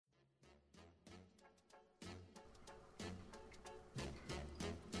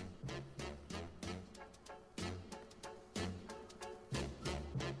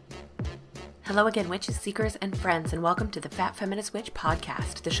Hello again, witches, seekers, and friends, and welcome to the Fat Feminist Witch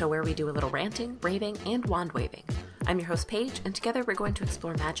podcast, the show where we do a little ranting, raving, and wand waving. I'm your host, Paige, and together we're going to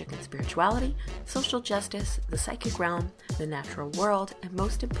explore magic and spirituality, social justice, the psychic realm, the natural world, and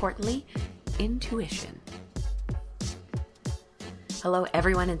most importantly, intuition. Hello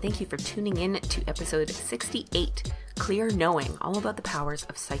everyone, and thank you for tuning in to episode 68, Clear Knowing, all about the powers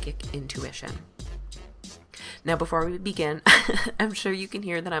of psychic intuition. Now, before we begin, I'm sure you can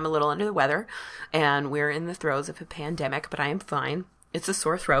hear that I'm a little under the weather, and we're in the throes of a pandemic, but I am fine. It's a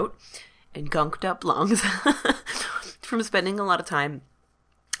sore throat and gunked up lungs from spending a lot of time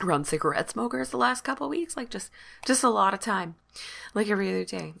around cigarette smokers the last couple of weeks, like just a lot of time, like every other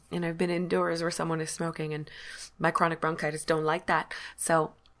day. And I've been indoors where someone is smoking, and my chronic bronchitis don't like that.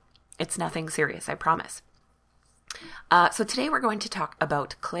 So it's nothing serious, I promise. So today we're going to talk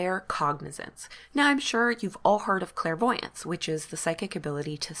about claircognizance. Now, I'm sure you've all heard of clairvoyance, which is the psychic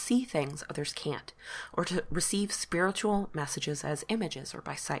ability to see things others can't, or to receive spiritual messages as images or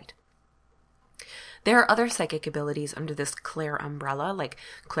by sight. There are other psychic abilities under this clair umbrella, like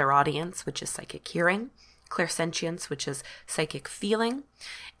clairaudience, which is psychic hearing, clairsentience, which is psychic feeling,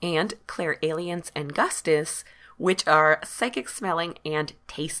 and clairalience and gustus, which are psychic smelling and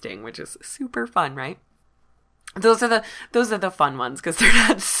tasting, which is super fun, right? Those are the fun ones because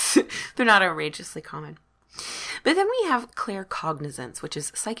they're not outrageously common. But then we have claircognizance, which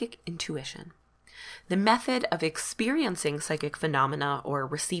is psychic intuition. The method of experiencing psychic phenomena or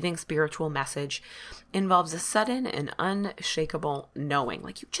receiving spiritual message involves a sudden and unshakable knowing,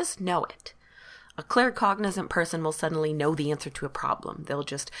 like you just know it. A claircognizant person will suddenly know the answer to a problem. They'll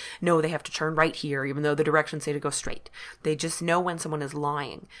just know they have to turn right here, even though the directions say to go straight. They just know when someone is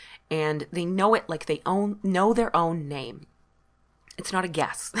lying, and they know it like they know their own name. It's not a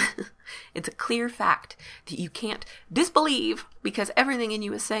guess. It's a clear fact that you can't disbelieve because everything in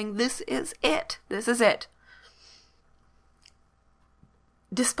you is saying, this is it. This is it.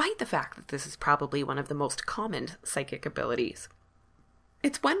 Despite the fact that this is probably one of the most common psychic abilities,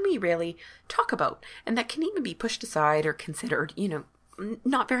 it's one we rarely talk about, and that can even be pushed aside or considered,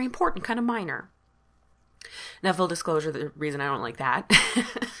 not very important, kind of minor. Now, full disclosure, the reason I don't like that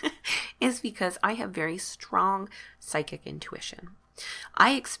is because I have very strong psychic intuition.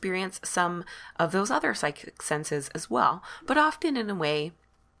 I experience some of those other psychic senses as well, but often in a way,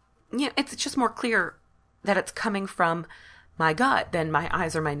 it's just more clear that it's coming from my gut than my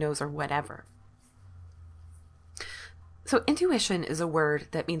eyes or my nose or whatever. So intuition is a word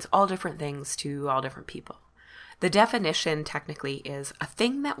that means all different things to all different people. The definition technically is a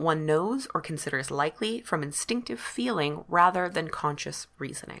thing that one knows or considers likely from instinctive feeling rather than conscious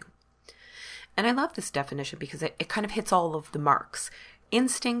reasoning. And I love this definition because it kind of hits all of the marks: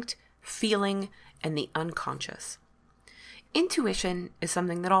 instinct, feeling, and the unconscious. Intuition is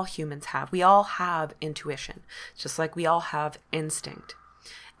something that all humans have. We all have intuition, just like we all have instinct.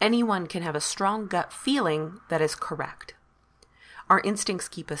 Anyone can have a strong gut feeling that is correct. Our instincts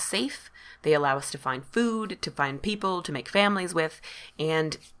keep us safe. They allow us to find food, to find people, to make families with.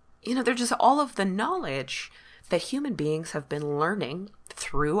 And, they're just all of the knowledge that human beings have been learning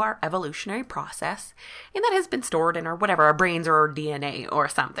through our evolutionary process. And that has been stored in our brains or our DNA or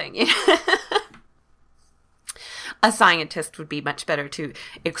something. A scientist would be much better to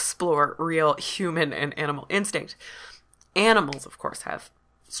explore real human and animal instinct. Animals, of course, have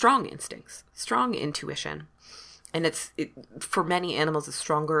strong instincts, strong intuition. And for many animals, it's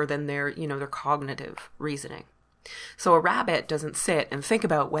stronger than their cognitive reasoning. So a rabbit doesn't sit and think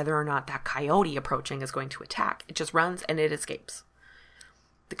about whether or not that coyote approaching is going to attack. It just runs and it escapes.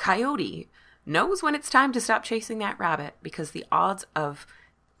 The coyote knows when it's time to stop chasing that rabbit because the odds of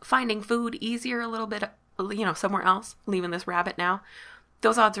finding food easier a little bit, somewhere else, leaving this rabbit now,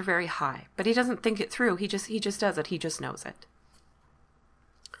 those odds are very high. But he doesn't think it through. He just does it. He just knows it.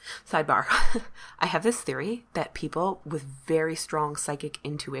 Sidebar, I have this theory that people with very strong psychic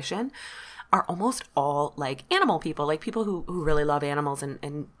intuition are almost all like animal people, like people who really love animals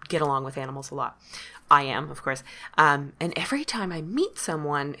and get along with animals a lot. I am, of course. And every time I meet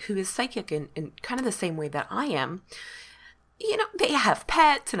someone who is psychic in kind of the same way that I am, they have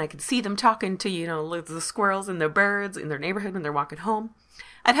pets and I can see them talking to, the squirrels and the birds in their neighborhood when they're walking home.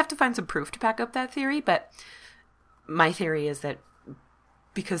 I'd have to find some proof to back up that theory, but my theory is that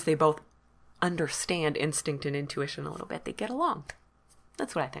because they both understand instinct and intuition a little bit, they get along.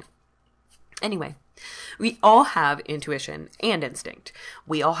 That's what I think. Anyway, we all have intuition and instinct.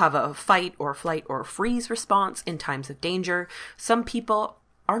 We all have a fight or flight or freeze response in times of danger. Some people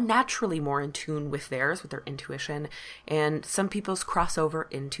are naturally more in tune with their intuition, and some people's cross over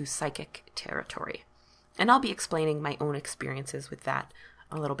into psychic territory. And I'll be explaining my own experiences with that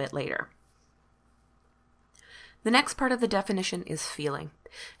a little bit later. The next part of the definition is feeling,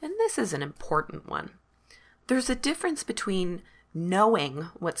 and this is an important one. There's a difference between knowing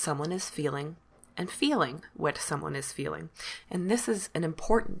what someone is feeling and feeling what someone is feeling, and this is an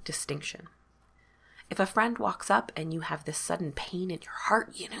important distinction. If a friend walks up and you have this sudden pain in your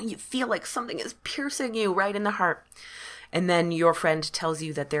heart, you feel like something is piercing you right in the heart, and then your friend tells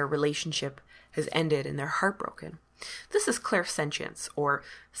you that their relationship has ended and they're heartbroken. This is clairsentience, or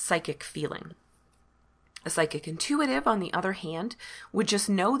psychic feeling. A psychic intuitive, on the other hand, would just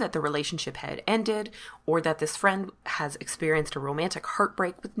know that the relationship had ended, or that this friend has experienced a romantic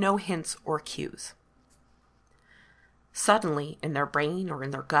heartbreak with no hints or cues. Suddenly, in their brain or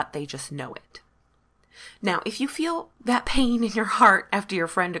in their gut, they just know it. Now, if you feel that pain in your heart after your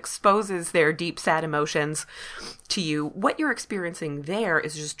friend exposes their deep, sad emotions to you, what you're experiencing there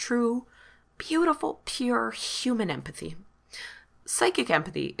is just true, beautiful, pure human empathy. Psychic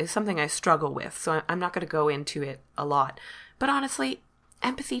empathy is something I struggle with, so I'm not going to go into it a lot. But honestly,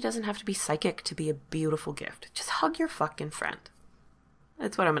 empathy doesn't have to be psychic to be a beautiful gift. Just hug your fucking friend.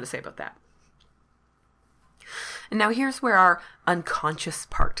 That's what I'm going to say about that. And now here's where our unconscious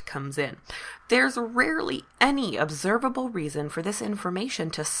part comes in. There's rarely any observable reason for this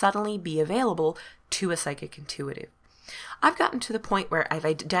information to suddenly be available to a psychic intuitive. I've gotten to the point where I've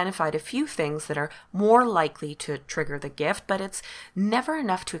identified a few things that are more likely to trigger the gift, but it's never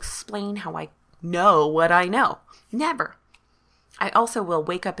enough to explain how I know what I know. Never. I also will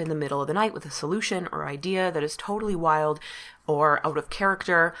wake up in the middle of the night with a solution or idea that is totally wild or out of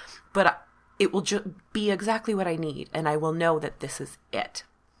character, but it will be exactly what I need, and I will know that this is it.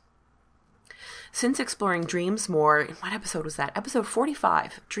 Since exploring dreams more, in what episode was that? Episode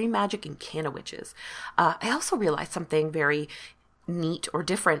 45, Dream Magic and Canna Witches. I also realized something very neat or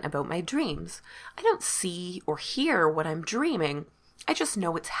different about my dreams. I don't see or hear what I'm dreaming. I just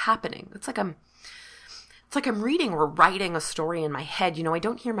know it's happening. It's like I'm reading or writing a story in my head. I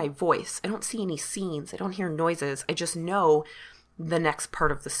don't hear my voice. I don't see any scenes. I don't hear noises. I just know the next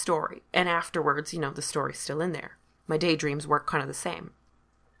part of the story. And afterwards, the story's still in there. My daydreams work kind of the same.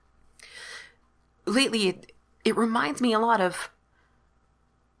 Lately, it reminds me a lot of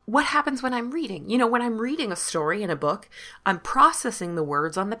what happens when I'm reading. When I'm reading a story in a book, I'm processing the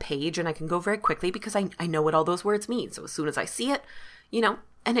words on the page, and I can go very quickly because I know what all those words mean. So as soon as I see it,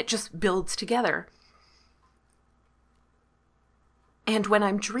 and it just builds together. And when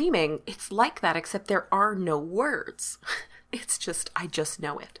I'm dreaming, it's like that, except there are no words. It's just, I just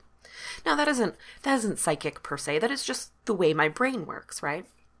know it. Now, that isn't psychic per se. That is just the way my brain works, right?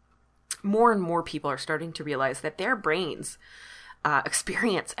 More and more people are starting to realize that their brains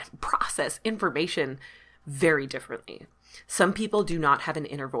experience and process information very differently. Some people do not have an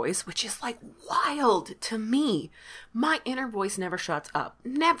inner voice, which is like wild to me. My inner voice never shuts up.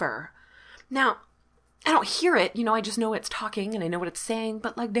 Never. Now, I don't hear it. I just know it's talking and I know what it's saying.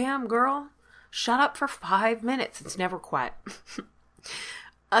 But like, damn, girl, shut up for 5 minutes. It's never quiet.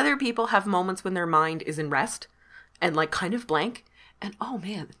 Other people have moments when their mind is in rest and like kind of blank. And oh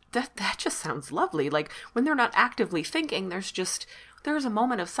man, that just sounds lovely. Like when they're not actively thinking, there's a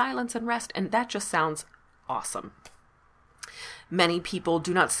moment of silence and rest, and that just sounds awesome. Many people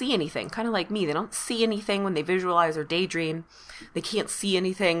do not see anything, kind of like me. They don't see anything when they visualize or daydream. They can't see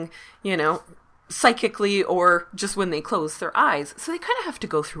anything, psychically or just when they close their eyes. So they kind of have to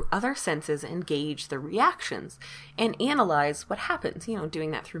go through other senses and gauge the reactions and analyze what happens,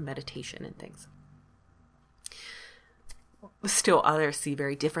 doing that through meditation and things. Still, others see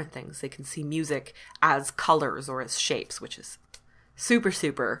very different things. They can see music as colors or as shapes, which is super,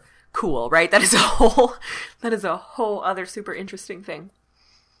 super cool, right? That is a whole other super interesting thing.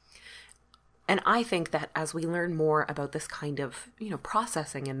 And I think that as we learn more about this kind of,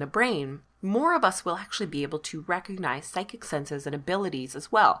 processing in the brain, more of us will actually be able to recognize psychic senses and abilities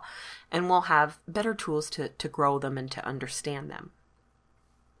as well. And we'll have better tools to grow them and to understand them.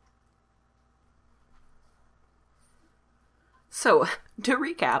 So, to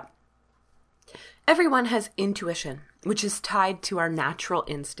recap, everyone has intuition, which is tied to our natural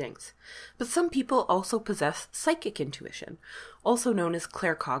instincts. But some people also possess psychic intuition, also known as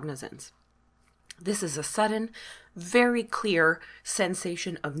claircognizance. This is a sudden, very clear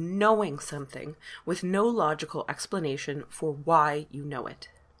sensation of knowing something with no logical explanation for why you know it.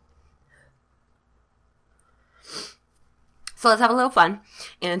 So let's have a little fun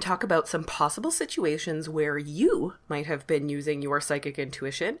and talk about some possible situations where you might have been using your psychic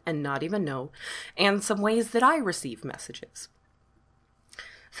intuition and not even know, and some ways that I receive messages.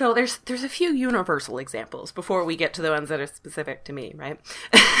 So there's a few universal examples before we get to the ones that are specific to me, right?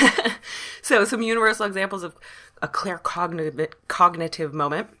 So some universal examples of a claircognitive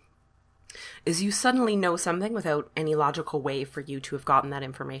moment. is you suddenly know something without any logical way for you to have gotten that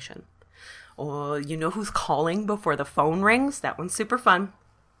information. Or you know who's calling before the phone rings. That one's super fun.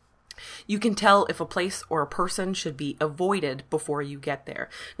 You can tell if a place or a person should be avoided before you get there.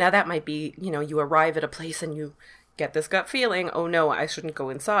 Now that might be, you arrive at a place and you get this gut feeling, oh no, I shouldn't go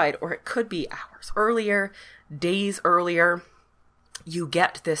inside. Or it could be hours earlier, days earlier. You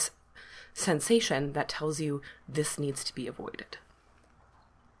get this sensation that tells you this needs to be avoided.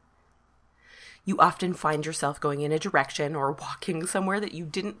 You often find yourself going in a direction or walking somewhere that you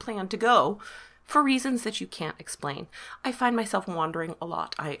didn't plan to go for reasons that you can't explain. I find myself wandering a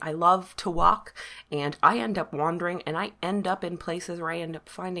lot. I love to walk, and I end up wandering, and I end up in places where I end up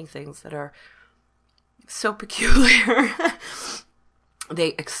finding things that are so peculiar. They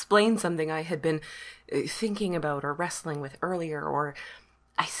explain something I had been thinking about or wrestling with earlier, or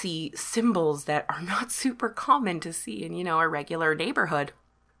I see symbols that are not super common to see in, a regular neighborhood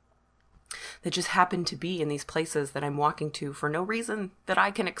that just happen to be in these places that I'm walking to for no reason that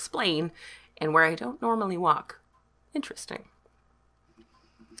I can explain and where I don't normally walk. Interesting.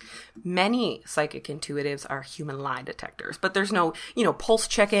 Many psychic intuitives are human lie detectors, but there's no, pulse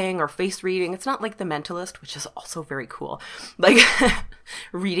checking or face reading. It's not like the mentalist, which is also very cool. Like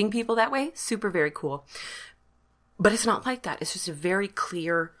reading people that way, super, very cool. But it's not like that. It's just a very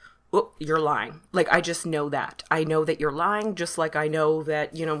clear, oh, you're lying. Like, I just know that. I know that you're lying, just like I know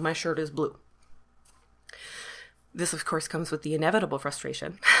that, my shirt is blue. This, of course, comes with the inevitable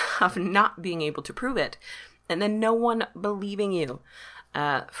frustration of not being able to prove it, and then no one believing you.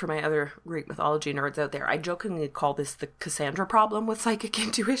 For my other Greek mythology nerds out there, I jokingly call this the Cassandra problem with psychic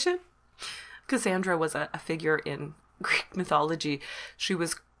intuition. Cassandra was a figure in Greek mythology. She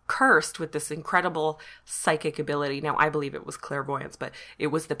was cursed with this incredible psychic ability. Now, I believe it was clairvoyance, but it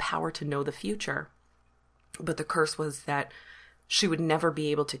was the power to know the future. But the curse was that she would never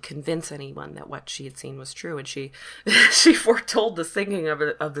be able to convince anyone that what she had seen was true. And she foretold the sinking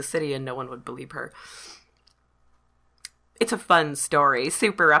of the city, and no one would believe her. It's a fun story,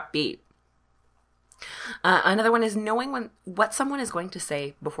 super upbeat. Another one is knowing what someone is going to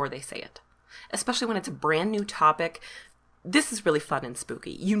say before they say it, especially when it's a brand new topic. This is really fun and spooky.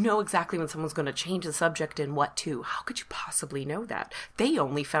 You know exactly when someone's going to change the subject and what to. How could you possibly know that? They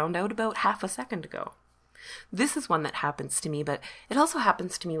only found out about half a second ago. This is one that happens to me, but it also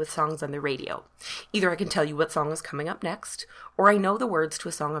happens to me with songs on the radio. Either I can tell you what song is coming up next, or I know the words to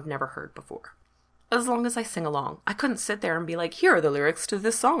a song I've never heard before. As long as I sing along. I couldn't sit there and be like, here are the lyrics to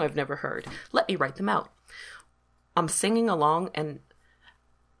this song I've never heard. Let me write them out. I'm singing along, and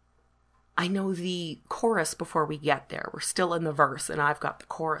I know the chorus before we get there. We're still in the verse, and I've got the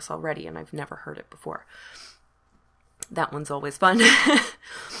chorus already, and I've never heard it before. That one's always fun.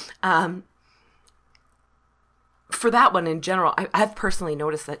 For that one in general, I've personally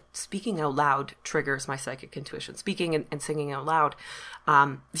noticed that speaking out loud triggers my psychic intuition. Speaking and singing out loud.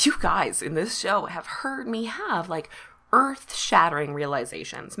 You guys in this show have heard me have like earth-shattering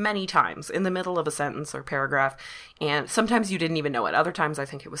realizations many times in the middle of a sentence or paragraph. And sometimes you didn't even know it. Other times I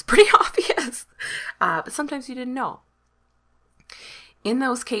think it was pretty obvious. But sometimes you didn't know. In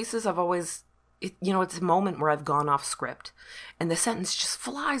those cases, I've always... it's a moment where I've gone off script and the sentence just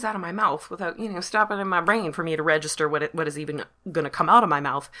flies out of my mouth without, stopping in my brain for me to register what is even going to come out of my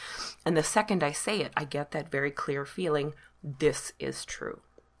mouth. And the second I say it, I get that very clear feeling, this is true.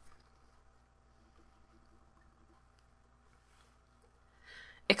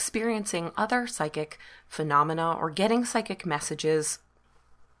 Experiencing other psychic phenomena or getting psychic messages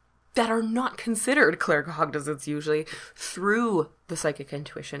that are not considered claircognizance usually through the psychic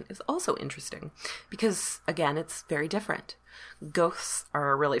intuition is also interesting because, again, it's very different. Ghosts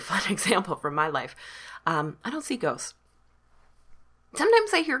are a really fun example from my life. I don't see ghosts.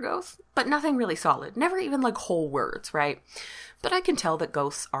 Sometimes I hear ghosts, but nothing really solid. Never even like whole words, right? But I can tell that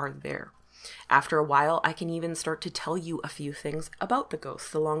ghosts are there. After a while, I can even start to tell you a few things about the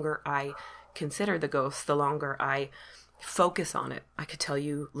ghosts. The longer I consider the ghosts, the longer I focus on it. I could tell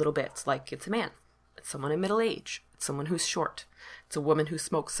you little bits like it's a man, it's someone in middle age, it's someone who's short, it's a woman who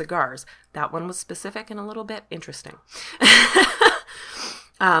smokes cigars. That one was specific and a little bit interesting.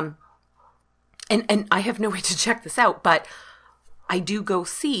 And I have no way to check this out, but I do go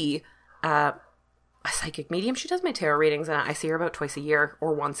see a psychic medium. She does my tarot readings, and I see her about twice a year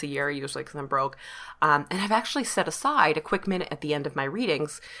or once a year, usually because I'm broke. And I've actually set aside a quick minute at the end of my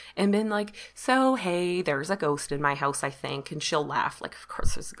readings and been like, so, hey, there's a ghost in my house, I think. And she'll laugh. Like, of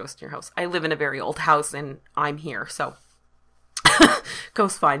course there's a ghost in your house. I live in a very old house and I'm here. So go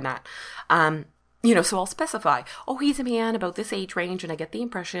find that. So I'll specify, oh, he's a man about this age range, and I get the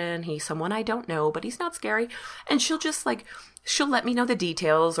impression he's someone I don't know, but he's not scary. And she'll just she'll let me know the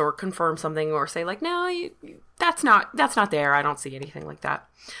details or confirm something or say no, that's not there. I don't see anything like that.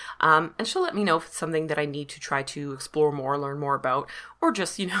 And she'll let me know if it's something that I need to try to explore more, learn more about, or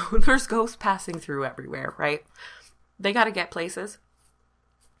just, there's ghosts passing through everywhere, right? They got to get places.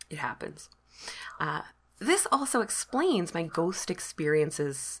 It happens. This also explains my ghost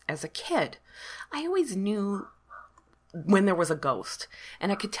experiences as a kid. I always knew when there was a ghost,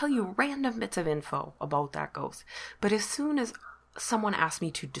 and I could tell you random bits of info about that ghost. But as soon as someone asked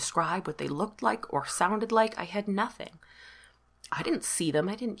me to describe what they looked like or sounded like, I had nothing. I didn't see them.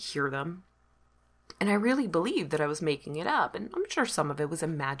 I didn't hear them. And I really believed that I was making it up. And I'm sure some of it was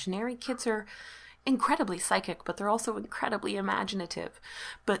imaginary. Kids are incredibly psychic, but they're also incredibly imaginative.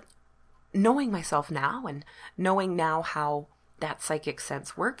 But knowing myself now and knowing now how that psychic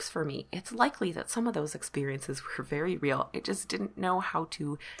sense works for me, it's likely that some of those experiences were very real. I just didn't know how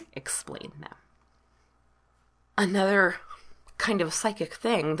to explain them. Another kind of psychic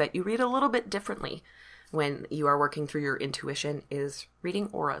thing that you read a little bit differently when you are working through your intuition is reading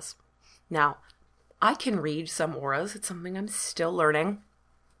auras. Now, I can read some auras. It's something I'm still learning.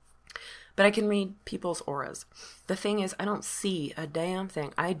 But I can read people's auras. The thing is, I don't see a damn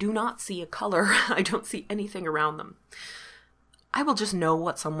thing. I do not see a color. I don't see anything around them. I will just know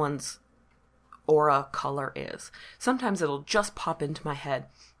what someone's aura color is. Sometimes it'll just pop into my head.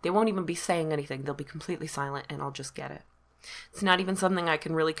 They won't even be saying anything. They'll be completely silent and I'll just get it. It's not even something I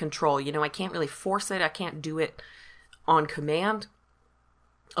can really control. I can't really force it. I can't do it on command.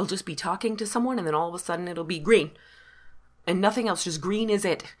 I'll just be talking to someone and then all of a sudden it'll be green. And nothing else, just green is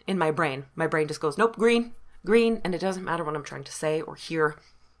it in my brain. My brain just goes, nope, green, and it doesn't matter what I'm trying to say or hear.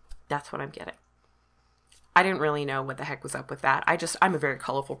 That's what I'm getting. I didn't really know what the heck was up with that. I'm a very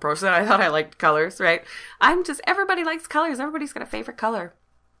colorful person. I thought I liked colors, right? Everybody likes colors. Everybody's got a favorite color.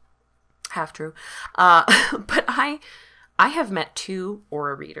 Half true. But I have met 2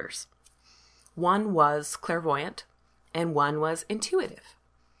 aura readers. One was clairvoyant and one was intuitive.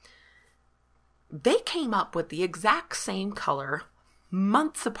 They came up with the exact same color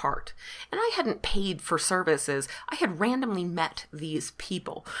months apart. And I hadn't paid for services. I had randomly met these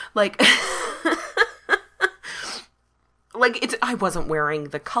people. I wasn't wearing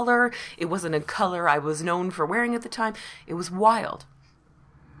the color. It wasn't a color I was known for wearing at the time. It was wild.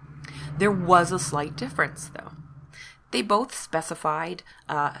 There was a slight difference, though. They both specified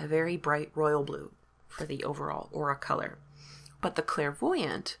a very bright royal blue for the overall aura color. But the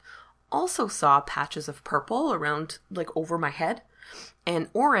clairvoyant also saw patches of purple around, over my head, and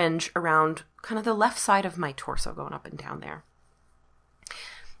orange around kind of the left side of my torso going up and down there.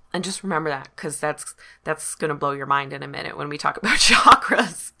 And just remember that, because that's going to blow your mind in a minute when we talk about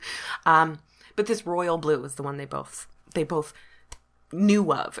chakras. But this royal blue is the one they both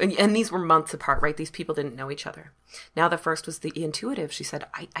knew of. And these were months apart, right? These people didn't know each other. Now the first was the intuitive. She said,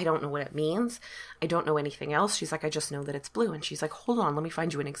 I don't know what it means. I don't know anything else. She's like, I just know that it's blue. And she's like, hold on, let me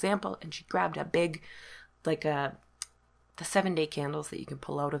find you an example. And she grabbed a big, the 7-day candles that you can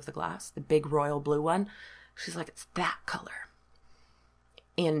pull out of the glass, the big royal blue one. She's like, it's that color.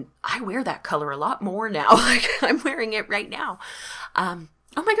 And I wear that color a lot more now. I'm wearing it right now. Oh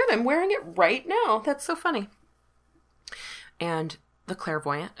my God, I'm wearing it right now. That's so funny. And the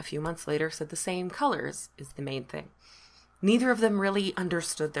clairvoyant, a few months later, said the same colors is the main thing. Neither of them really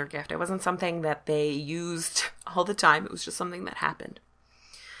understood their gift. It wasn't something that they used all the time. It was just something that happened.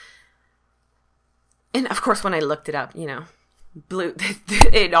 And of course, when I looked it up, blue,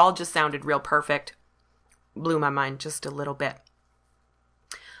 it all just sounded real perfect. Blew my mind just a little bit.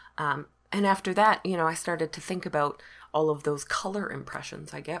 And after that, I started to think about all of those color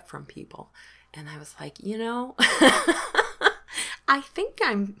impressions I get from people. And I was like, I think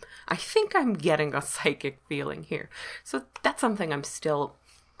I'm getting a psychic feeling here. So that's something I'm still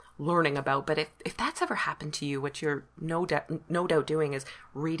learning about. But if that's ever happened to you, what you're no doubt doing is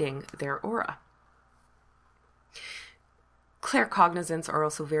reading their aura. Claircognizants are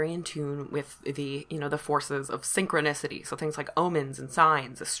also very in tune with the forces of synchronicity. So things like omens and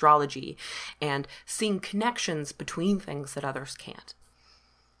signs, astrology, and seeing connections between things that others can't.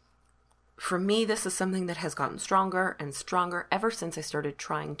 For me, this is something that has gotten stronger and stronger ever since I started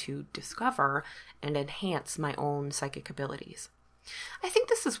trying to discover and enhance my own psychic abilities. I think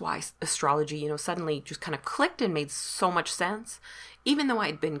this is why astrology, suddenly just kind of clicked and made so much sense. Even though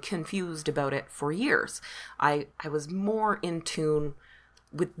I'd been confused about it for years, I was more in tune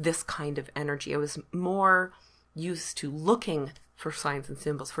with this kind of energy. I was more used to looking for signs and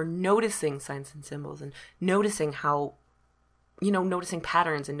symbols, for noticing signs and symbols, and noticing how, noticing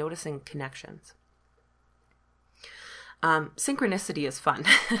patterns and noticing connections. Synchronicity is fun.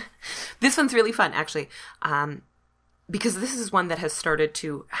 This one's really fun, actually, because this is one that has started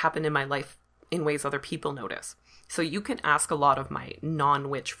to happen in my life in ways other people notice. So you can ask a lot of my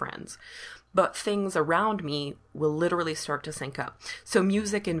non-witch friends, but things around me will literally start to sync up. So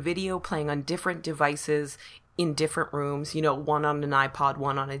music and video playing on different devices in different rooms, one on an iPod,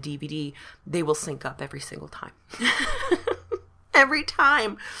 one on a DVD, they will sync up every single time. Every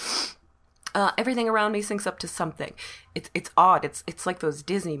time. Everything around me syncs up to something. It's odd. It's like those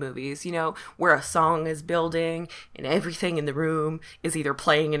Disney movies, where a song is building and everything in the room is either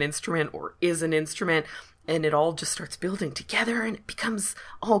playing an instrument or is an instrument, and it all just starts building together and it becomes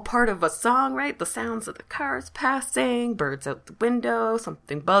all part of a song, right? The sounds of the cars passing, birds out the window,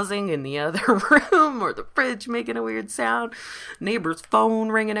 something buzzing in the other room, or the fridge making a weird sound, neighbor's phone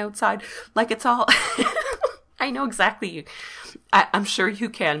ringing outside. Like, it's all... I know exactly. I'm sure you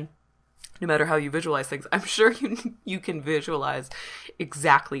can. No matter how you visualize things, I'm sure you can visualize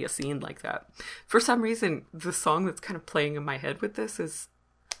exactly a scene like that. For some reason, the song that's kind of playing in my head with this is,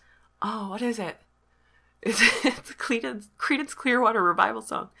 what is it? It's a Creedence Clearwater Revival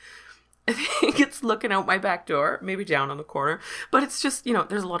song. I think it's Looking Out My Back Door, maybe Down on the Corner, but it's just,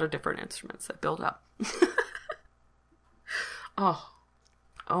 there's a lot of different instruments that build up.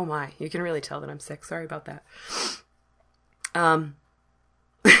 Oh my, you can really tell that I'm sick. Sorry about that.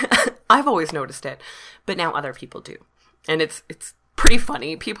 I've always noticed it, but now other people do. And it's pretty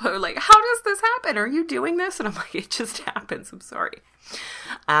funny. People are like, how does this happen? Are you doing this? And I'm like, it just happens. I'm sorry.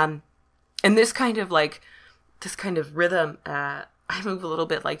 And this kind of rhythm, I move a little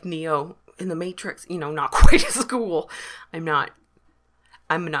bit like Neo in the Matrix, not quite as cool. I'm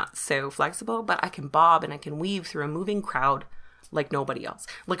not so flexible, but I can bob and I can weave through a moving crowd like nobody else.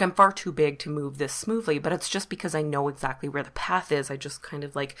 Like, I'm far too big to move this smoothly, but it's just because I know exactly where the path is. I just kind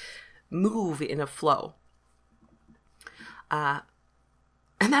of move in a flow. And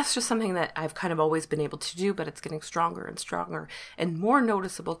that's just something that I've kind of always been able to do, but it's getting stronger and stronger and more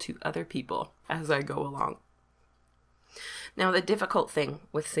noticeable to other people as I go along. Now, the difficult thing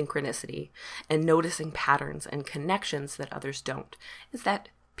with synchronicity and noticing patterns and connections that others don't is that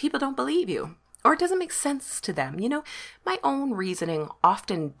people don't believe you, or it doesn't make sense to them. My own reasoning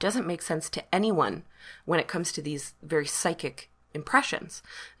often doesn't make sense to anyone when it comes to these very psychic impressions.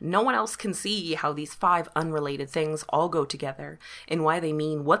 No one else can see how these 5 unrelated things all go together and why they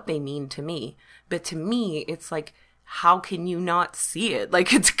mean what they mean to me. But to me, it's like, how can you not see it?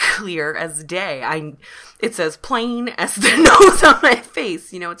 Like, it's clear as day. It's as plain as the nose on my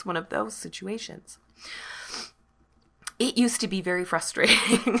face. It's one of those situations. It used to be very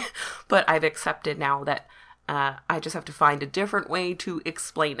frustrating, but I've accepted now that I just have to find a different way to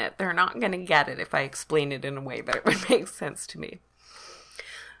explain it. They're not going to get it if I explain it in a way that it would make sense to me.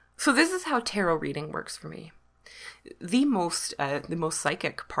 So this is how tarot reading works for me. The most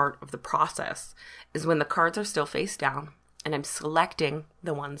psychic part of the process is when the cards are still face down and I'm selecting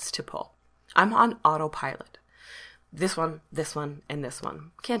the ones to pull. I'm on autopilot. This one, and this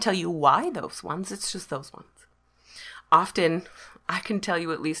one. Can't tell you why those ones. It's just those ones. Often, I can tell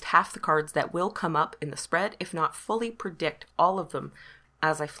you at least half the cards that will come up in the spread, if not fully predict all of them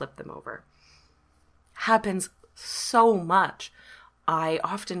as I flip them over. Happens so much. I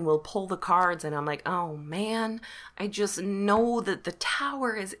often will pull the cards and I'm like, oh man, I just know that the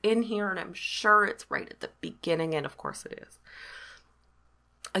Tower is in here and I'm sure it's right at the beginning, and of course it is.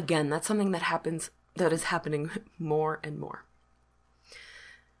 Again, that's something that is happening more and more.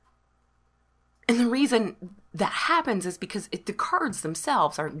 And the reason that happens is because the cards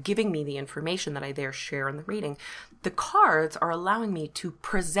themselves aren't giving me the information that I there share in the reading. The cards are allowing me to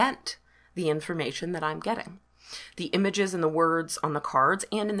present the information that I'm getting. The images and the words on the cards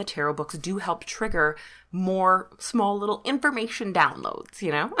and in the tarot books do help trigger more small little information downloads,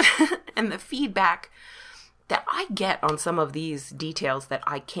 and the feedback that I get on some of these details that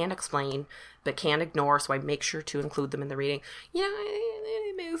I can't explain but can't ignore, so I make sure to include them in the reading.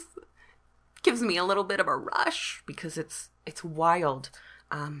 It gives me a little bit of a rush because it's wild.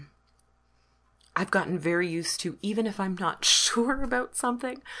 I've gotten very used to, even if I'm not sure about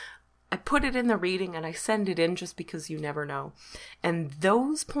something, I put it in the reading and I send it in just because you never know. And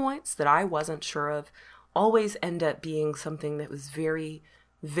those points that I wasn't sure of always end up being something that was very,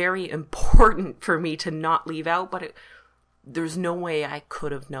 very important for me to not leave out, but there's no way I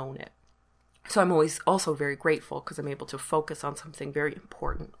could have known it. So I'm always also very grateful because I'm able to focus on something very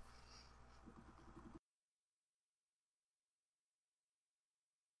important.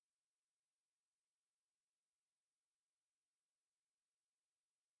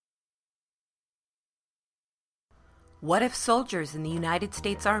 What if soldiers in the United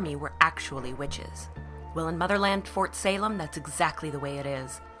States Army were actually witches? Well, in Motherland Fort Salem, that's exactly the way it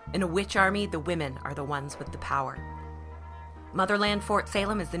is. In a witch army, the women are the ones with the power. Motherland Fort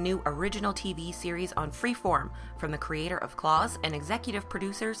Salem is the new original TV series on Freeform from the creator of Claws and executive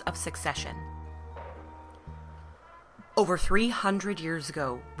producers of Succession. Over 300 years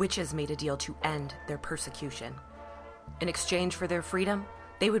ago, witches made a deal to end their persecution. In exchange for their freedom,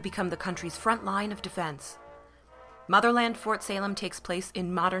 they would become the country's front line of defense. Motherland Fort Salem takes place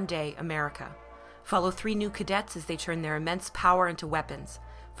in modern-day America. Follow 3 new cadets as they turn their immense power into weapons,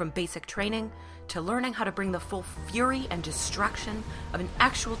 from basic training to learning how to bring the full fury and destruction of an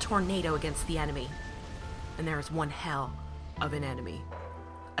actual tornado against the enemy. And there is one hell of an enemy.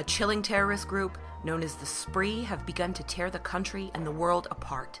 A chilling terrorist group known as the Spree have begun to tear the country and the world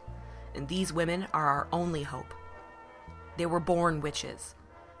apart, and these women are our only hope. They were born witches.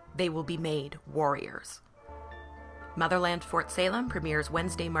 They will be made warriors. Motherland Fort Salem premieres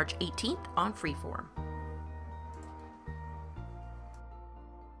Wednesday, March 18th on Freeform.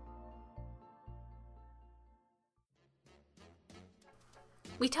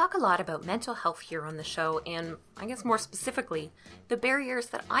 We talk a lot about mental health here on the show, and I guess more specifically, the barriers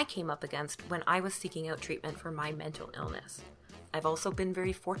that I came up against when I was seeking out treatment for my mental illness. I've also been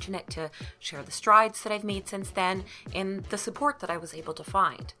very fortunate to share the strides that I've made since then and the support that I was able to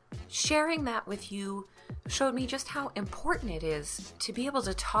find. Sharing that with you showed me just how important it is to be able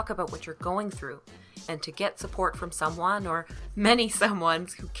to talk about what you're going through and to get support from someone or many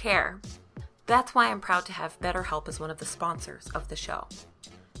someones who care. That's why I'm proud to have BetterHelp as one of the sponsors of the show.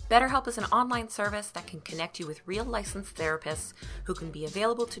 BetterHelp is an online service that can connect you with real licensed therapists who can be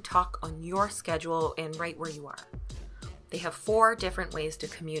available to talk on your schedule and right where you are. They have 4 different ways to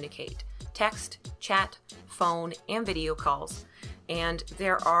communicate: text, chat, phone, and video calls. And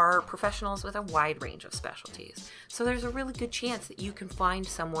there are professionals with a wide range of specialties. So there's a really good chance that you can find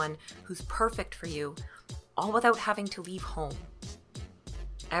someone who's perfect for you, all without having to leave home.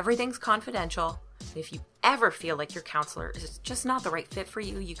 Everything's confidential. If you ever feel like your counselor is just not the right fit for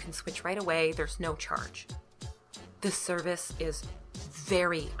you, you can switch right away. There's no charge. This service is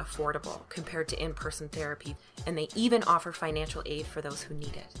very affordable compared to in-person therapy, and they even offer financial aid for those who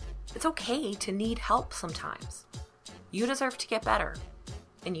need it. It's okay to need help sometimes. You deserve to get better,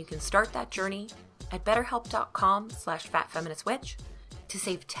 and you can start that journey at betterhelp.com/fatfeministwitch to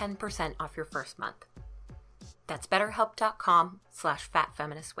save 10% off your first month. That's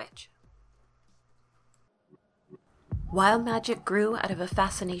betterhelp.com/fatfeministwitch. Wild magic grew out of a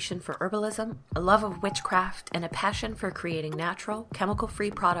fascination for herbalism, a love of witchcraft, and a passion for creating natural,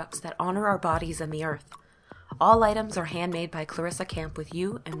 chemical-free products that honor our bodies and the earth. All items are handmade by Clarissa Camp with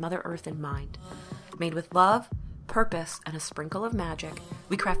you and Mother Earth in mind. Made with love, purpose, and a sprinkle of magic,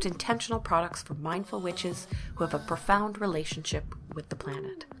 we craft intentional products for mindful witches who have a profound relationship with the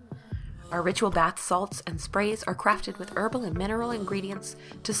planet. Our ritual bath salts and sprays are crafted with herbal and mineral ingredients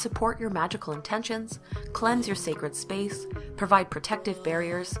to support your magical intentions, cleanse your sacred space, provide protective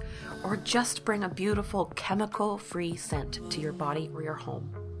barriers, or just bring a beautiful chemical-free scent to your body or your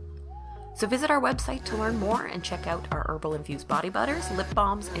home. So visit our website to learn more and check out our herbal-infused body butters, lip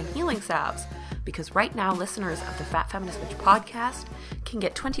balms, and healing salves, because right now listeners of the Fat Feminist Witch podcast can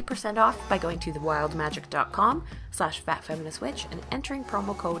get 20% off by going to thewildmagic.com/fatfeministwitch and entering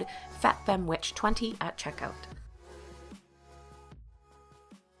promo code FATFEMWITCH20 at checkout.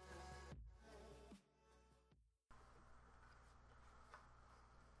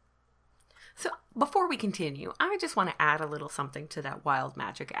 So before we continue, I just want to add a little something to that Wild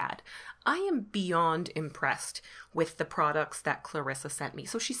Magic ad. I am beyond impressed with the products that Clarissa sent me.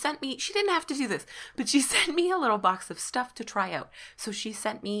 So she didn't have to do this, but she sent me a little box of stuff to try out. So she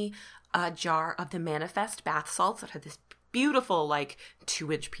sent me a jar of the Manifest bath salts that had this beautiful,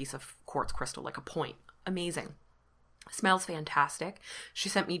 2-inch piece of quartz crystal, like a point. Amazing. Smells fantastic. She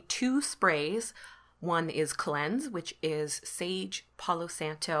sent me 2 sprays. One is Cleanse, which is sage, Palo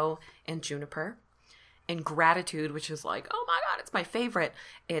Santo, and juniper. And Gratitude, which is oh my God, it's my favorite.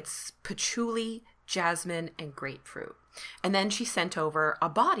 It's patchouli, jasmine, and grapefruit. And then she sent over a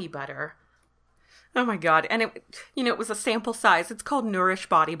body butter. Oh my God. And it was a sample size. It's called Nourish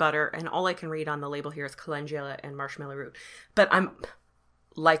Body Butter. And all I can read on the label here is calendula and marshmallow root. But I'm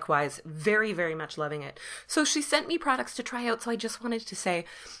likewise very, very much loving it. So she sent me products to try out. So I just wanted to say,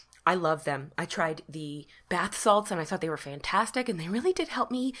 I love them. I tried the bath salts and I thought they were fantastic, and they really did help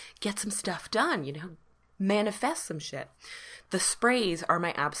me get some stuff done, manifest some shit. The sprays are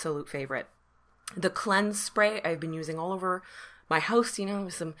my absolute favorite. The Cleanse spray I've been using all over my house,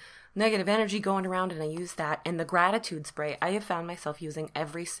 with some negative energy going around, and I use that. And the Gratitude spray I have found myself using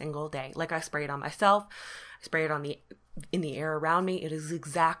every single day. I spray it on myself, I spray it in the air around me. It is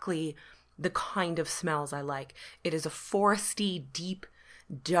exactly the kind of smells I like. It is a foresty, deep,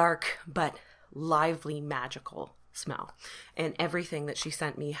 dark, but lively, magical smell. And everything that she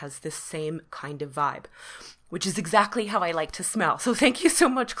sent me has this same kind of vibe, which is exactly how I like to smell. So thank you so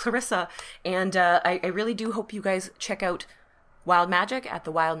much, Clarissa. And I really do hope you guys check out Wild Magic at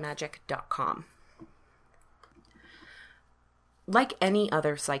thewildmagic.com. Like any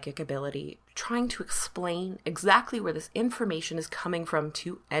other psychic ability, trying to explain exactly where this information is coming from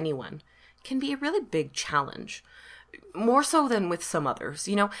to anyone can be a really big challenge. More so than with some others.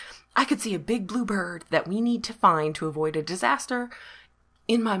 You know, I could see a big blue bird that we need to find to avoid a disaster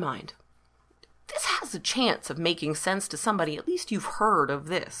in my mind. This has a chance of making sense to somebody. At least you've heard of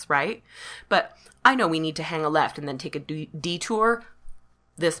this, right? But I know we need to hang a left and then take a detour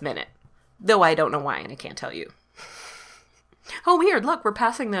this minute. Though I don't know why, and I can't tell you. Oh, weird. Look, we're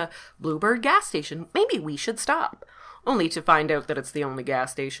passing the Bluebird gas station. Maybe we should stop. Only to find out that it's the only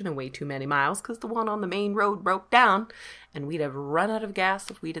gas station in way too many miles because the one on the main road broke down and we'd have run out of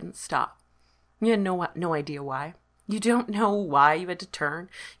gas if we didn't stop. You had no idea why. You don't know why you had to turn.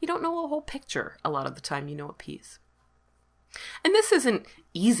 You don't know the whole picture a lot of the time. You know a piece. And this isn't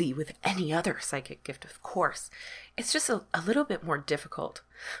easy with any other psychic gift, of course. It's just a little bit more difficult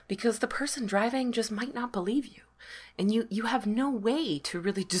because the person driving just might not believe you. And you have no way to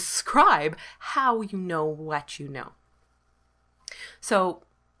really describe how you know what you know. So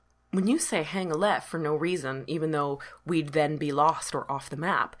when you say hang a left for no reason, even though we'd then be lost or off the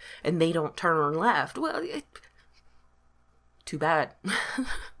map, and they don't turn left, well, too bad.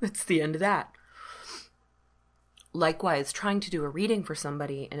 That's the end of that. Likewise, trying to do a reading for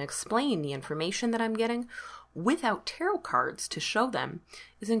somebody and explain the information that I'm getting without tarot cards to show them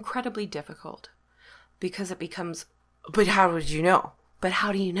is incredibly difficult because it becomes, but how did you know? But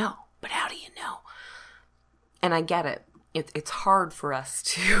how do you know? But how do you know? And I get it. It's hard for us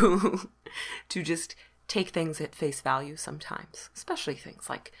to just take things at face value sometimes, especially things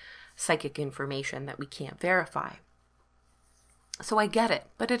like psychic information that we can't verify. So I get it,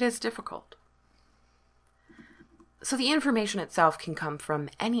 but it is difficult. So the information itself can come from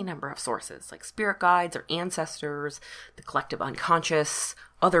any number of sources, like spirit guides or ancestors, the collective unconscious,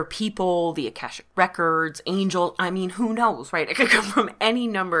 other people, the Akashic records, angels. I mean, who knows, right? It could come from any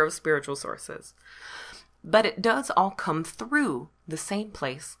number of spiritual sources. But it does all come through the same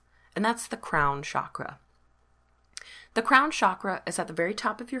place, and that's the crown chakra. The crown chakra is at the very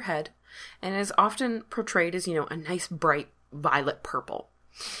top of your head, and is often portrayed as, a nice bright violet purple.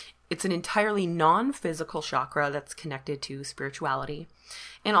 It's an entirely non-physical chakra that's connected to spirituality,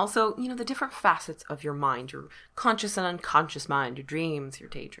 and also, the different facets of your mind, your conscious and unconscious mind, your dreams, your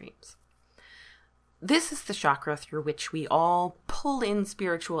daydreams. This is the chakra through which we all pull in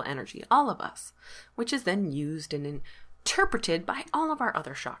spiritual energy, all of us, which is then used and interpreted by all of our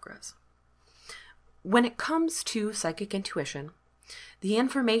other chakras. When it comes to psychic intuition, the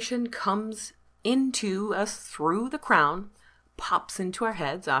information comes into us through the crown, pops into our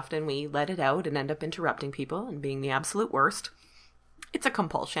heads. Often we let it out and end up interrupting people and being the absolute worst. It's a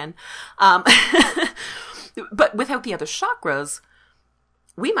compulsion. But without the other chakras,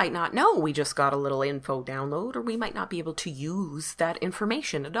 we might not know we just got a little info download, or we might not be able to use that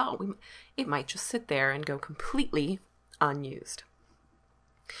information at all. It might just sit there and go completely unused.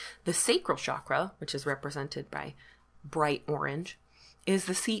 The sacral chakra, which is represented by bright orange, is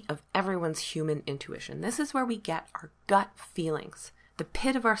the seat of everyone's human intuition. This is where we get our gut feelings, the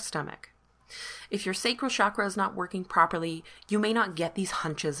pit of our stomach. If your sacral chakra is not working properly, you may not get these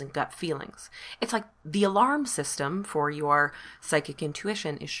hunches and gut feelings. It's like the alarm system for your psychic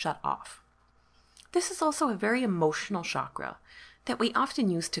intuition is shut off. This is also a very emotional chakra that we often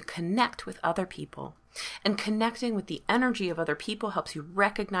use to connect with other people. And connecting with the energy of other people helps you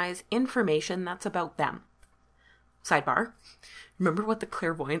recognize information that's about them. Sidebar, remember what the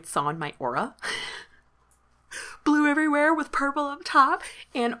clairvoyant saw in my aura? Blue everywhere with purple up top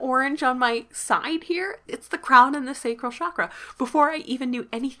and orange on my side here. It's the crown and the sacral chakra. Before I even knew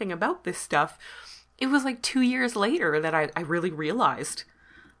anything about this stuff, it was like 2 years later that I really realized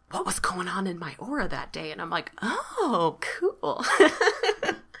what was going on in my aura that day. And I'm like, oh, cool.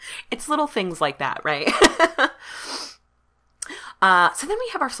 It's little things like that, right? So then we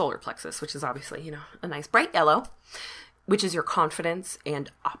have our solar plexus, which is obviously, a nice bright yellow, which is your confidence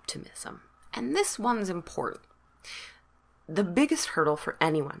and optimism. And this one's important. The biggest hurdle for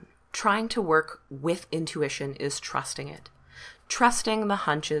anyone trying to work with intuition is trusting it. Trusting the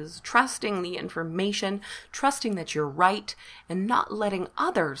hunches, trusting the information, trusting that you're right, and not letting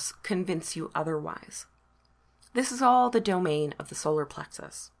others convince you otherwise. This is all the domain of the solar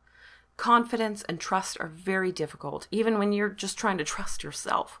plexus. Confidence and trust are very difficult, even when you're just trying to trust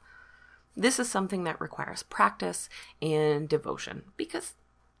yourself. This is something that requires practice and devotion because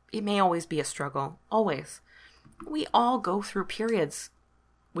it may always be a struggle, always. We all go through periods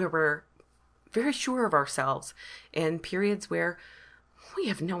where we're very sure of ourselves and periods where we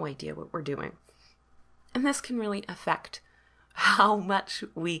have no idea what we're doing. And this can really affect how much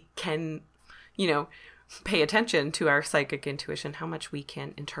we can, pay attention to our psychic intuition, how much we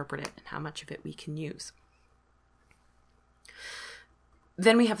can interpret it, and how much of it we can use.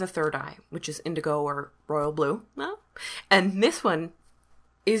 Then we have the third eye, which is indigo or royal blue. And this one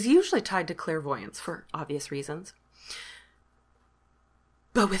is usually tied to clairvoyance for obvious reasons.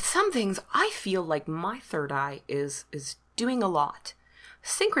 But with some things, I feel like my third eye is doing a lot.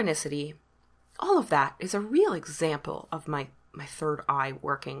 Synchronicity, all of that is a real example of my third eye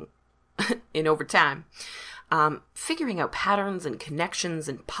working in overtime. Figuring out patterns and connections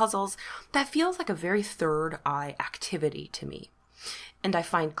and puzzles, that feels like a very third eye activity to me. And I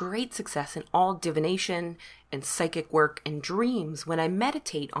find great success in all divination and psychic work and dreams when I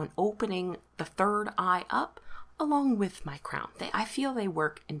meditate on opening the third eye up along with my crown. I feel they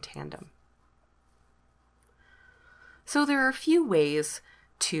work in tandem. So there are a few ways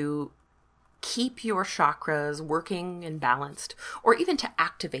to keep your chakras working and balanced, or even to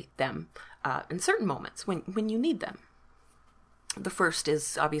activate them in certain moments when you need them. The first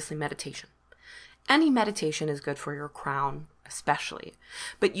is obviously meditation. Any meditation is good for your crown, especially,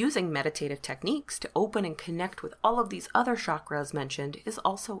 but using meditative techniques to open and connect with all of these other chakras mentioned is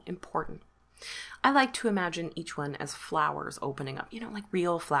also important. I like to imagine each one as flowers opening up, like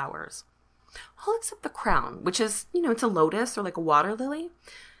real flowers. All except the crown, which is, it's a lotus or like a water lily,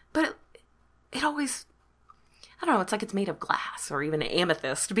 but it always, I don't know, it's like it's made of glass or even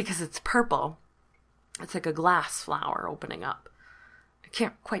amethyst because it's purple. It's like a glass flower opening up. I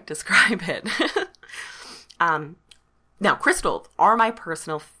can't quite describe it. Now, crystals are my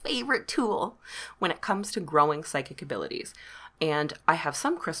personal favorite tool when it comes to growing psychic abilities. And I have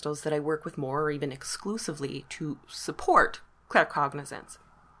some crystals that I work with more or even exclusively to support claircognizance.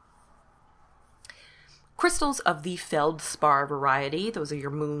 Crystals of the feldspar variety, those are your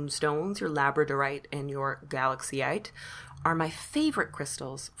moonstones, your labradorite, and your galaxyite, are my favorite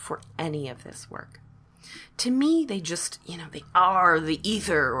crystals for any of this work. To me, they just, they are the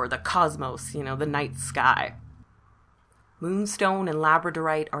ether or the cosmos, the night sky. Moonstone and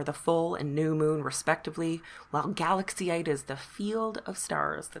labradorite are the full and new moon, respectively, while galaxyite is the field of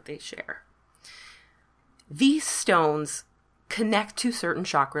stars that they share. These stones connect to certain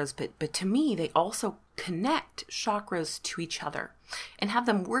chakras, but to me, they also connect chakras to each other and have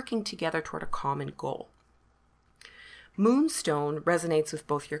them working together toward a common goal. Moonstone resonates with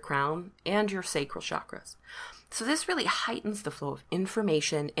both your crown and your sacral chakras. So this really heightens the flow of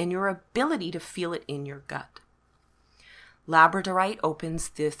information and your ability to feel it in your gut. Labradorite opens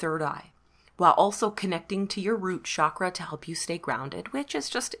the third eye, while also connecting to your root chakra to help you stay grounded, which is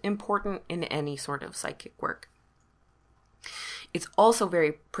just important in any sort of psychic work. It's also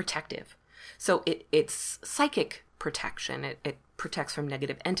very protective. So it's psychic protection. It protects from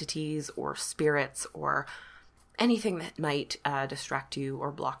negative entities or spirits or anything that might distract you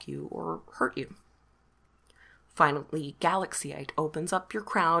or block you or hurt you. Finally, galaxyite opens up your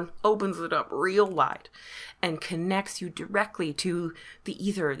crown, opens it up real wide, and connects you directly to the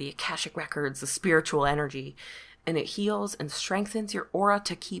ether, the Akashic records, the spiritual energy, and it heals and strengthens your aura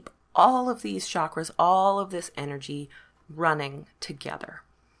to keep all of these chakras, all of this energy running together.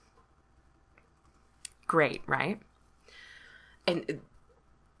 Great, right? And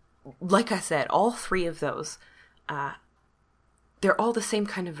like I said, all three of those, they're all the same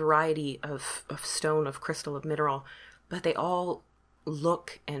kind of variety of stone, of crystal, of mineral, but they all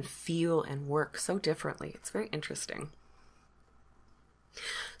look and feel and work so differently. It's very interesting.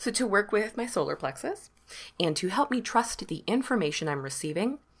 So to work with my solar plexus and to help me trust the information I'm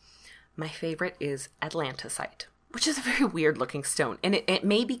receiving, my favorite is Atlantisite, which is a very weird looking stone. And it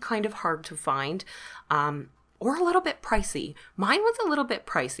may be kind of hard to find or a little bit pricey. Mine was a little bit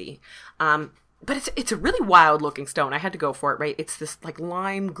pricey. But it's a really wild looking stone. I had to go for it, right? It's this like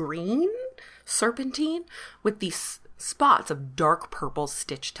lime green serpentine with these spots of dark purple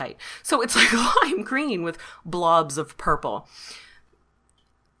stitched tight. So it's like lime green with blobs of purple.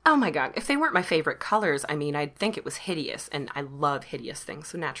 Oh my God. If they weren't my favorite colors, I'd think it was hideous, and I love hideous things.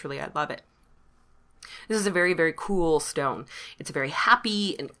 So naturally I love it. This is a very, very cool stone. It's a very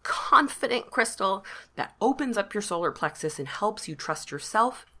happy and confident crystal that opens up your solar plexus and helps you trust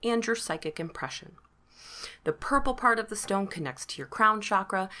yourself and your psychic impression. The purple part of the stone connects to your crown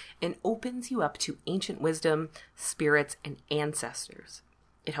chakra and opens you up to ancient wisdom, spirits, and ancestors.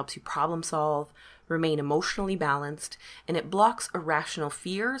 It helps you problem solve, remain emotionally balanced, and it blocks irrational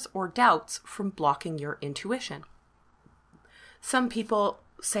fears or doubts from blocking your intuition. Some people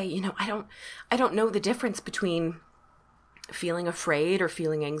say, I don't know the difference between feeling afraid or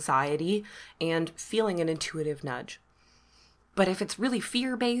feeling anxiety and feeling an intuitive nudge. But if it's really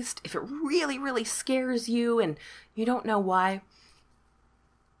fear-based, if it really, really scares you and you don't know why,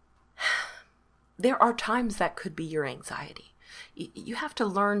 there are times that could be your anxiety. You have to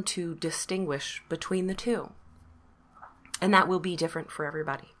learn to distinguish between the two. And that will be different for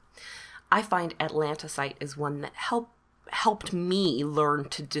everybody. I find Atlantisite is one that helped me learn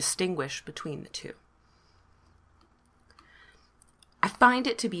to distinguish between the two. I find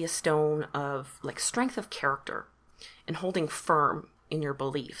it to be a stone of strength of character and holding firm in your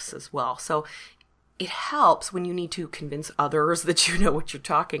beliefs as well. So it helps when you need to convince others that you know what you're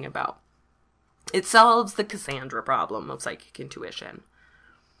talking about. It solves the Cassandra problem of psychic intuition.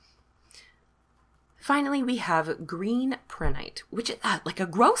 Finally, we have green prehnite, which is a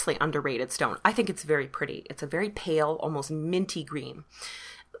grossly underrated stone. I think it's very pretty. It's a very pale, almost minty green.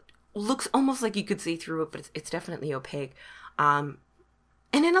 Looks almost like you could see through it, but it's definitely opaque.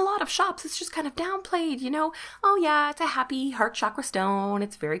 And in a lot of shops, it's just kind of downplayed, Oh yeah, it's a happy heart chakra stone.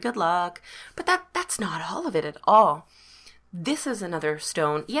 It's very good luck. But that's not all of it at all. This is another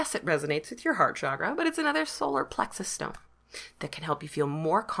stone. Yes, it resonates with your heart chakra, but it's another solar plexus stone that can help you feel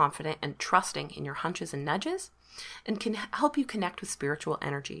more confident and trusting in your hunches and nudges and can help you connect with spiritual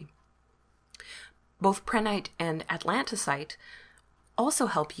energy. Both prehnite and Atlantisite also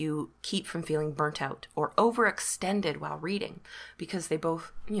help you keep from feeling burnt out or overextended while reading because they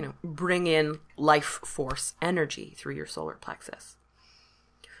both, bring in life force energy through your solar plexus.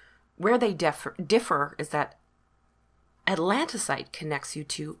 Where they differ is that Atlantisite connects you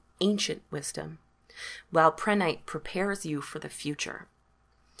to ancient wisdom, while prehnite prepares you for the future.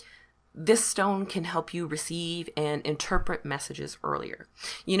 This stone can help you receive and interpret messages earlier.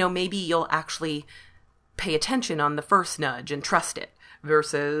 Maybe you'll actually pay attention on the first nudge and trust it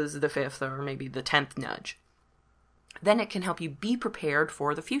versus the 5th or maybe the 10th nudge. Then it can help you be prepared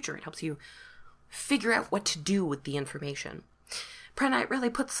for the future. It helps you figure out what to do with the information. Prehnite really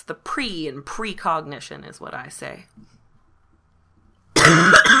puts the pre in precognition is what I say.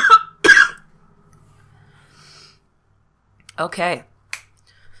 Okay.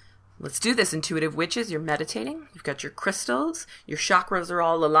 Let's do this, intuitive witches. You're meditating. You've got your crystals. Your chakras are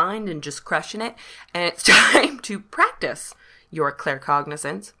all aligned and just crushing it. And it's time to practice your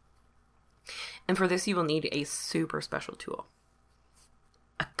claircognizance. And for this, you will need a super special tool.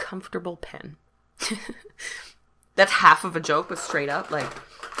 A comfortable pen. That's half of a joke, but straight up,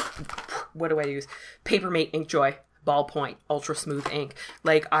 what do I use? Papermate Inkjoy, ballpoint, ultra smooth ink.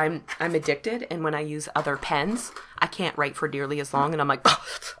 I'm addicted, and when I use other pens, I can't write for nearly as long, and I'm like,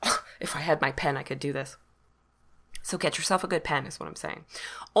 if I had my pen, I could do this. So get yourself a good pen is what I'm saying.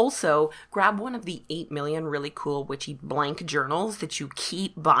 Also, grab one of the 8 million really cool witchy blank journals that you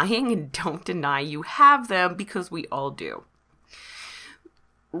keep buying and don't deny you have them because we all do.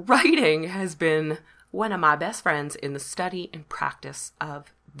 Writing has been one of my best friends in the study and practice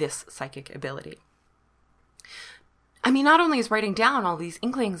of this psychic ability. Not only is writing down all these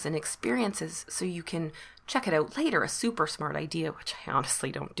inklings and experiences so you can check it out later a super smart idea, which I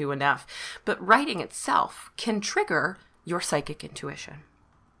honestly don't do enough, but writing itself can trigger your psychic intuition.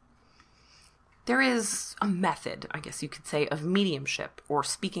 There is a method, I guess you could say, of mediumship or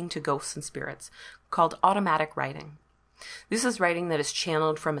speaking to ghosts and spirits called automatic writing. This is writing that is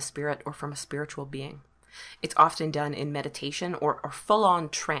channeled from a spirit or from a spiritual being. It's often done in meditation or full-on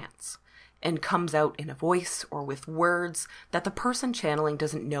trance, and comes out in a voice or with words that the person channeling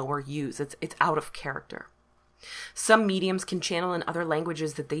doesn't know or use. It's out of character. Some mediums can channel in other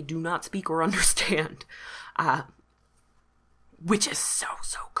languages that they do not speak or understand, which is so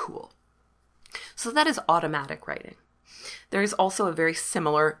cool. So that is automatic writing. There is also a very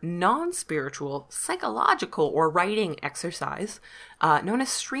similar non-spiritual, psychological, or writing exercise known as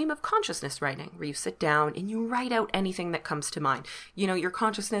stream of consciousness writing, where you sit down and you write out anything that comes to mind. Your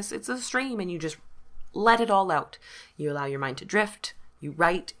consciousness, it's a stream, and you just let it all out. You allow your mind to drift, you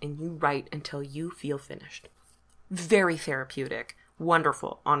write, and you write until you feel finished. Very therapeutic.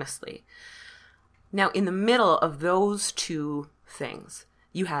 Wonderful, honestly. Now, in the middle of those two things,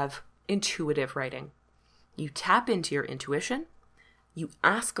 you have intuitive writing. You tap into your intuition, you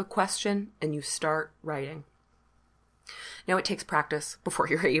ask a question, and you start writing. Now, it takes practice before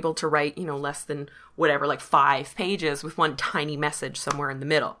you're able to write, less than 5 pages with one tiny message somewhere in the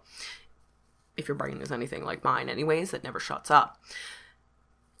middle. If your brain is anything like mine anyways, that never shuts up.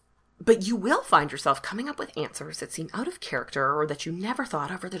 But you will find yourself coming up with answers that seem out of character or that you never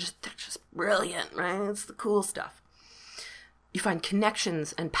thought of, or they're just brilliant, right? It's the cool stuff. You find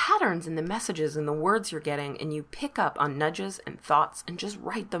connections and patterns in the messages and the words you're getting, and you pick up on nudges and thoughts and just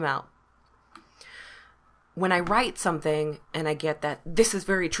write them out. When I write something and I get that this is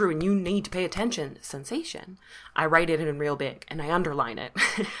very true and you need to pay attention sensation, I write it in real big and I underline it.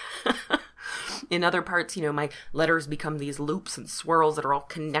 In other parts, my letters become these loops and swirls that are all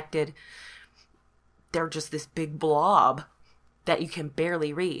connected. They're just this big blob that you can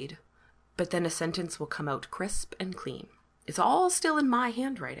barely read. But then a sentence will come out crisp and clean. It's all still in my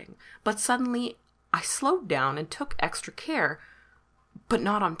handwriting. But suddenly I slowed down and took extra care, but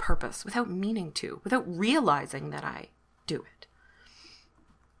not on purpose, without meaning to, without realizing that I do it.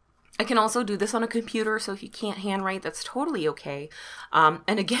 I can also do this on a computer, so if you can't handwrite, that's totally okay. And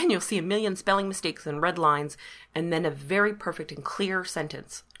again, you'll see a million spelling mistakes and red lines, and then a very perfect and clear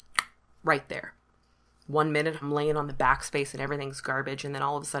sentence right there. 1 minute, I'm laying on the backspace and everything's garbage, and then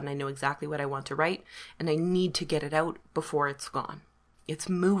all of a sudden I know exactly what I want to write, and I need to get it out before it's gone. It's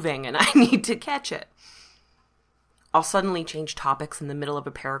moving, and I need to catch it. I'll suddenly change topics in the middle of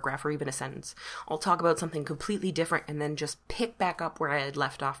a paragraph or even a sentence. I'll talk about something completely different and then just pick back up where I had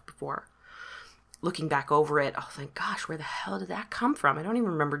left off before. Looking back over it, I'll think, gosh, where the hell did that come from? I don't even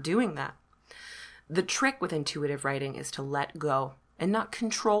remember doing that. The trick with intuitive writing is to let go and not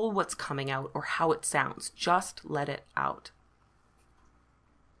control what's coming out or how it sounds. Just let it out.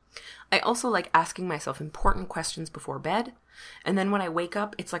 I also like asking myself important questions before bed, and then when I wake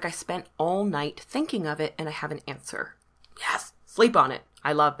up, it's like I spent all night thinking of it and I have an answer. Yes, sleep on it.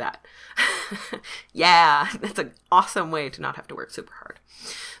 I love that. Yeah, that's an awesome way to not have to work super hard.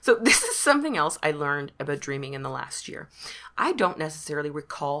 So this is something else I learned about dreaming in the last year. I don't necessarily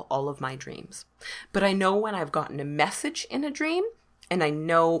recall all of my dreams, but I know when I've gotten a message in a dream, and I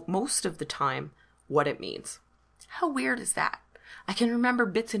know most of the time what it means. How weird is that? I can remember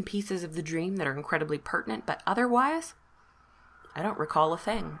bits and pieces of the dream that are incredibly pertinent, but otherwise, I don't recall a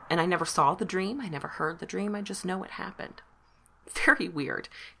thing. And I never saw the dream. I never heard the dream. I just know it happened. Very weird.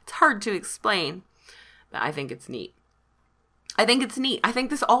 It's hard to explain, but I think it's neat. I think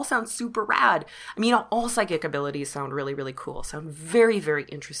this all sounds super rad. I mean, all psychic abilities sound really, really cool. Sound very, very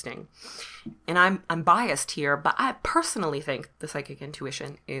interesting. And I'm biased here, but I personally think the psychic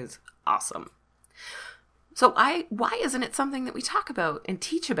intuition is awesome. So why isn't it something that we talk about and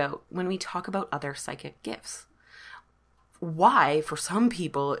teach about when we talk about other psychic gifts? Why, for some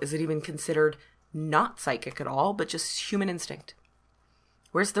people, is it even considered not psychic at all, but just human instinct?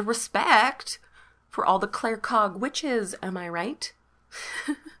 Where's the respect for all the claircog witches, am I right?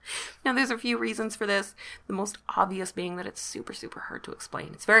 Now, there's a few reasons for this. The most obvious being that it's super, super hard to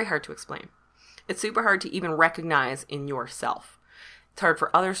explain. It's very hard to explain. It's super hard to even recognize in yourself. It's hard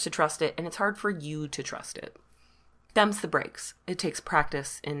for others to trust it, and it's hard for you to trust it. Them's the breaks. It takes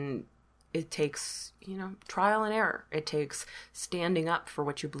practice, and it takes, trial and error. It takes standing up for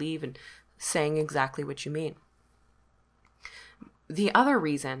what you believe and saying exactly what you mean. The other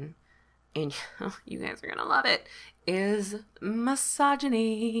reason, and you guys are going to love it, is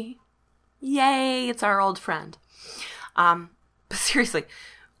misogyny. Yay, it's our old friend. But seriously,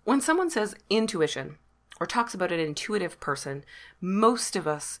 when someone says intuition or talks about an intuitive person, most of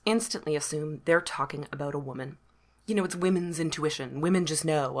us instantly assume they're talking about a woman. It's women's intuition. Women just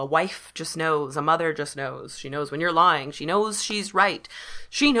know. A wife just knows. A mother just knows. She knows when you're lying. She knows she's right.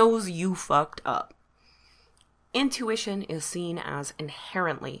 She knows you fucked up. Intuition is seen as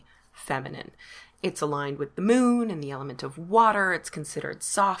inherently feminine. It's aligned with the moon and the element of water. It's considered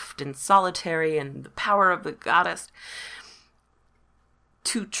soft and solitary and the power of the goddess.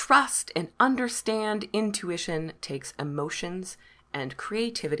 To trust and understand intuition takes emotions and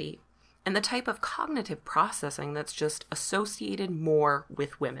creativity and the type of cognitive processing that's just associated more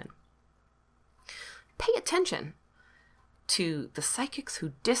with women. Pay attention to the psychics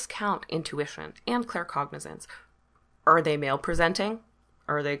who discount intuition and claircognizance. Are they male presenting?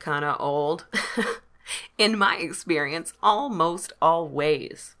 Are they kind of old? In my experience, almost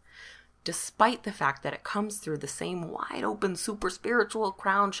always. Despite the fact that it comes through the same wide open super spiritual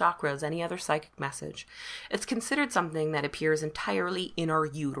crown chakra as any other psychic message, it's considered something that appears entirely in our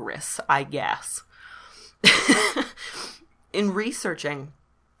uterus, I guess. In researching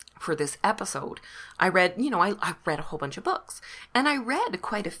for this episode, I read, I read a whole bunch of books, and I read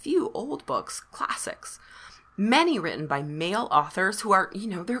quite a few old books, classics, many written by male authors who are,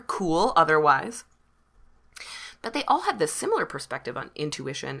 they're cool otherwise. But they all had this similar perspective on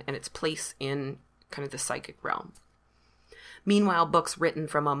intuition and its place in kind of the psychic realm. Meanwhile, books written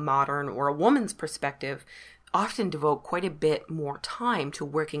from a modern or a woman's perspective often devote quite a bit more time to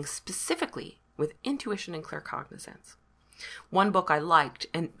working specifically with intuition and claircognizance. One book I liked,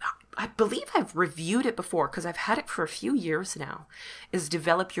 and I believe I've reviewed it before because I've had it for a few years now, is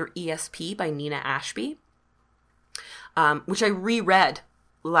Develop Your ESP by Nina Ashby, which I reread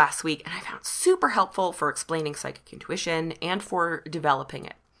last week, and I found super helpful for explaining psychic intuition and for developing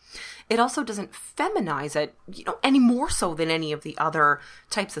it. It also doesn't feminize it, any more so than any of the other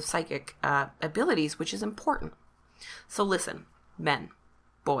types of psychic abilities, which is important. So listen, men,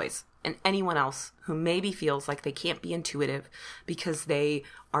 boys, and anyone else who maybe feels like they can't be intuitive because they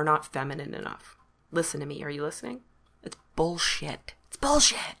are not feminine enough. Listen to me. Are you listening? It's bullshit. It's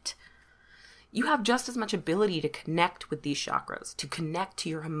bullshit. You have just as much ability to connect with these chakras, to connect to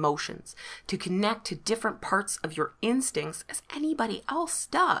your emotions, to connect to different parts of your instincts as anybody else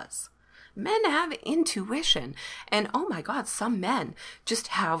does. Men have intuition, and oh my God, some men just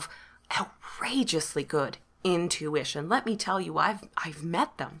have outrageously good intuition. Let me tell you, I've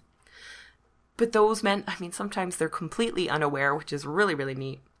met them. But those men, sometimes they're completely unaware, which is really, really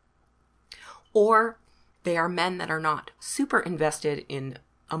neat. Or they are men that are not super invested in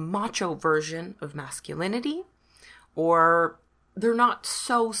a macho version of masculinity, or they're not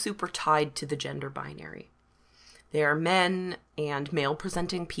so super tied to the gender binary. They are men and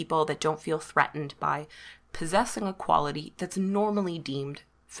male-presenting people that don't feel threatened by possessing a quality that's normally deemed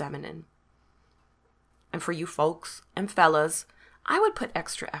feminine. And for you folks and fellas, I would put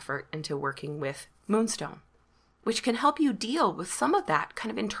extra effort into working with Moonstone, which can help you deal with some of that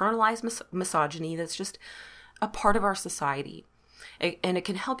kind of internalized misogyny that's just a part of our society. And it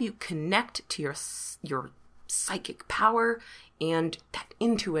can help you connect to your psychic power and that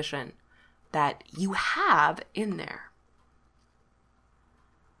intuition that you have in there.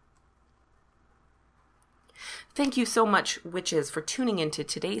 Thank you so much, witches, for tuning into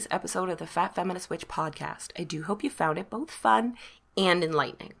today's episode of the Fat Feminist Witch podcast. I do hope you found it both fun and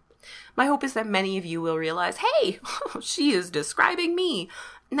enlightening. My hope is that many of you will realize, hey, she is describing me,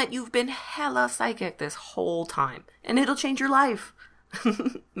 and that you've been hella psychic this whole time, and it'll change your life.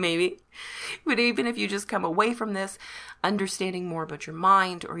 Maybe. But even if you just come away from this understanding more about your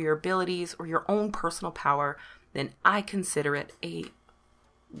mind or your abilities or your own personal power, then I consider it a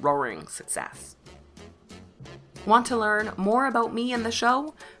roaring success. Want to learn more about me and the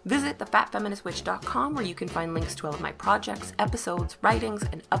show? Visit thefatfeministwitch.com, where you can find links to all of my projects, episodes, writings,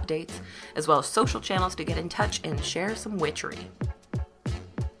 and updates, as well as social channels to get in touch and share some witchery.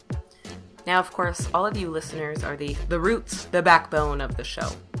 Now, of course, all of you listeners are the roots, the backbone of the show.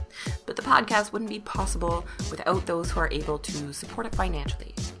 But the podcast wouldn't be possible without those who are able to support it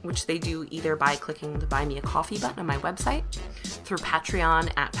financially, which they do either by clicking the Buy Me a Coffee button on my website, through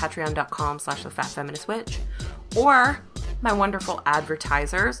Patreon at patreon.com/thefatfeministwitch, or my wonderful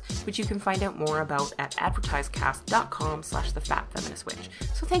advertisers, which you can find out more about at advertisecast.com/thefatfeministwitch.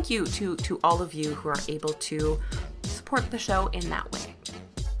 So thank you to all of you who are able to support the show in that way.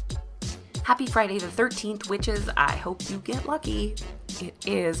 Happy Friday the 13th, witches. I hope you get lucky. It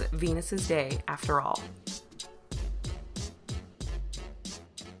is Venus's day, after all.